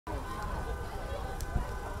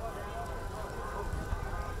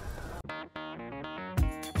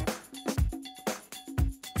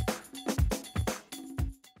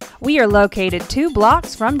We are located 2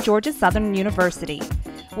 blocks from Georgia Southern University.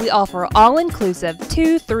 We offer all-inclusive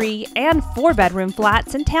 2, 3, and 4-bedroom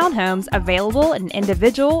flats and townhomes available in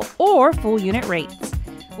individual or full unit rates.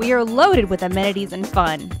 We are loaded with amenities and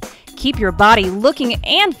fun. Keep your body looking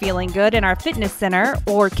and feeling good in our fitness center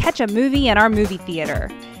or catch a movie in our movie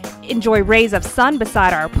theater. Enjoy rays of sun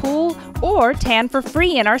beside our pool or tan for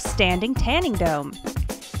free in our standing tanning dome.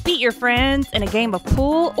 Beat your friends in a game of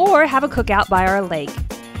pool or have a cookout by our lake.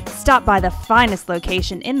 Stop by the finest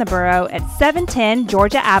location in the borough at 710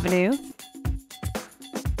 Georgia Avenue. I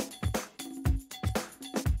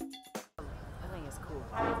think it's cool.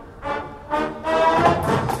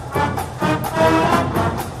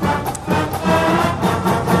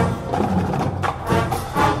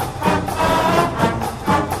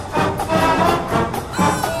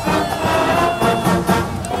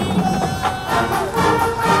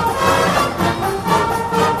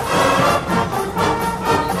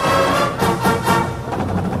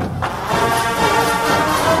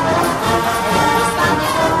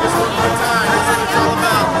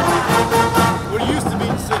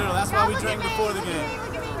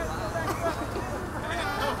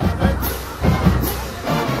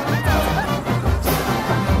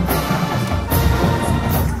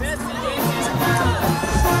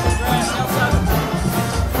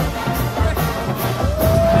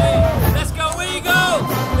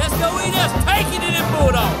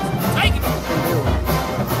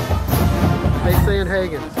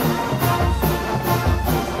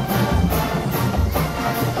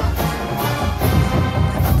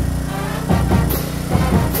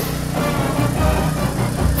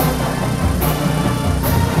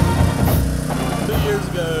 2 years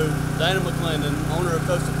ago, Dana McClendon, owner of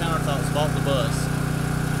Coastal Countertops, bought the bus,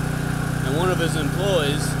 and one of his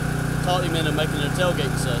employees taught him into making a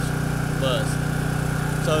tailgate bus.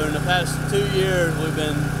 So in the past 2 years, we've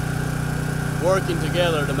been working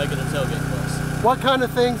together to make it a tailgate bus. What kind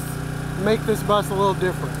of things make this bus a little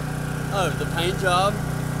different? Oh, the paint job,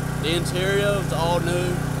 the interior, it's all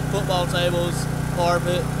new, football tables,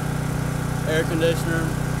 carpet, air conditioner,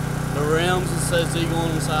 the rims, it says Eagle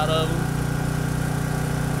on the side of them,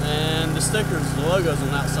 and the stickers, the logos on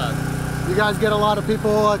the outside. You guys get a lot of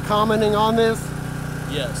people commenting on this?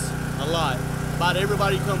 Yes, a lot. About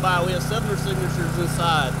everybody come by, we have 7 signatures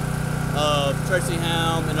inside of Tracy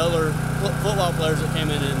Helm and other football players that came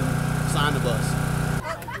in and signed the bus.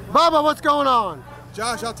 Bubba, what's going on?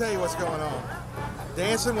 Josh, I'll tell you what's going on.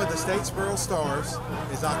 Dancing with the Statesboro Stars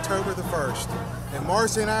is October the 1st. And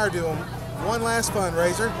Marcy and I are doing one last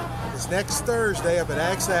fundraiser. It's next Thursday up at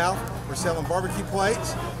Ag South. We're selling barbecue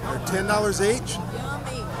plates. They're $10 each.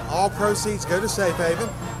 Yummy. All proceeds go to Safe Haven.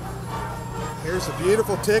 Here's a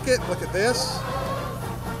beautiful ticket. Look at this.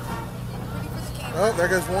 Oh, there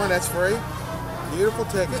goes one. That's free. Beautiful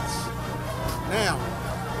tickets. Now,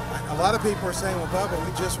 a lot of people are saying, well, Bubba,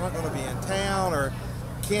 we just weren't going to be in town or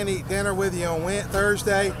can't eat dinner with you on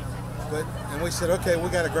Thursday. And we said, okay, we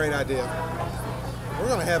got a great idea. We're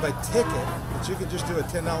going to have a ticket that you can just do a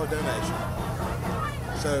 $10 donation.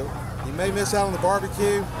 So you may miss out on the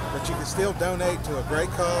barbecue, but you can still donate to a great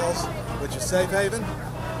cause, which is Safe Haven.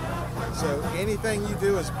 So anything you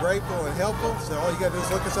do is grateful and helpful. So all you got to do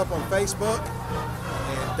is look us up on Facebook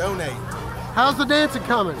and donate. How's the dancing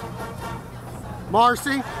coming?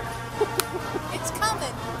 Marcy? It's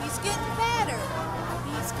coming. He's getting better.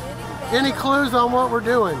 He's getting better. Any clues on what we're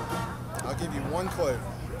doing? I'll give you one clue.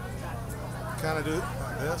 Kind of do it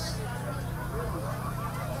like this.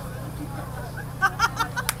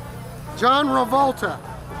 John Revolta.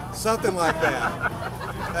 Something like that.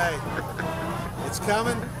 Hey, it's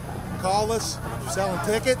coming. Call us. We're selling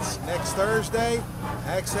tickets next Thursday.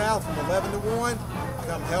 Ag South from 11 to 1.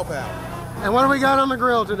 Come help out. And what do we got on the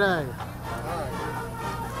grill today?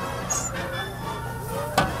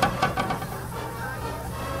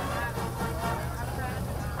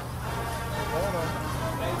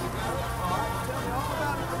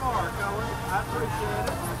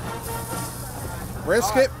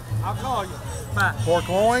 Brisket. I'll call you. Bye. Pork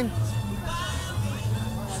loin.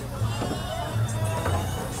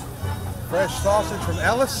 Fresh sausage from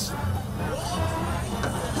Ellis.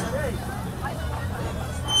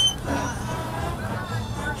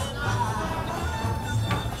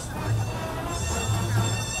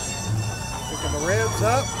 Picking the ribs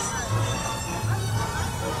up.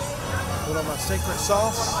 Put on my secret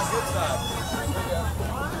sauce.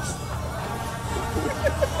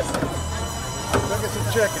 Look at some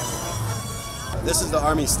chicken. This is the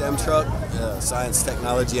Army STEM truck, Science,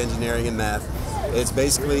 Technology, Engineering, and Math. It's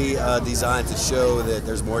basically designed to show that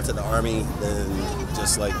there's more to the Army than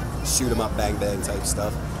just like shoot 'em up, bang bang type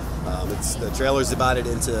stuff. The trailer's divided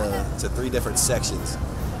into 3 different sections.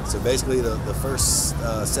 So basically, the first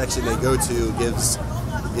section they go to gives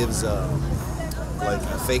like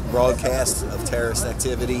a fake broadcast of terrorist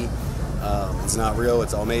activity. It's not real;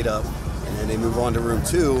 it's all made up. And then they move on to room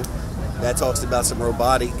 2. That talks about some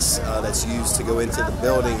robotics that's used to go into the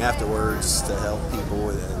building afterwards to help people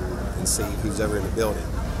and see who's ever in the building.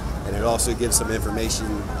 And it also gives some information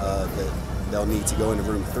that they'll need to go into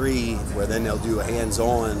room 3, where then they'll do a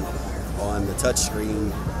hands-on on the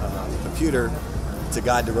touchscreen computer to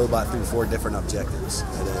guide the robot through 4 different objectives.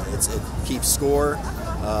 And it keeps score.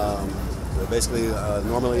 Basically,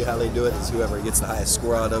 normally how they do it is whoever gets the highest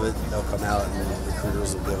score out of it, they'll come out and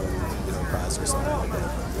recruiters will give them a prize or something like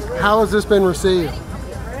that. How has this been received?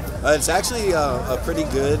 It's actually pretty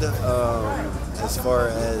good as far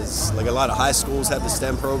as, like, a lot of high schools have the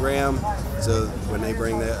STEM program, so when they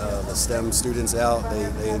bring the STEM students out,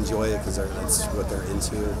 they enjoy it because that's what they're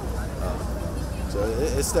into. So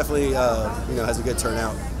it's definitely has a good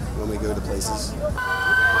turnout when we go to places.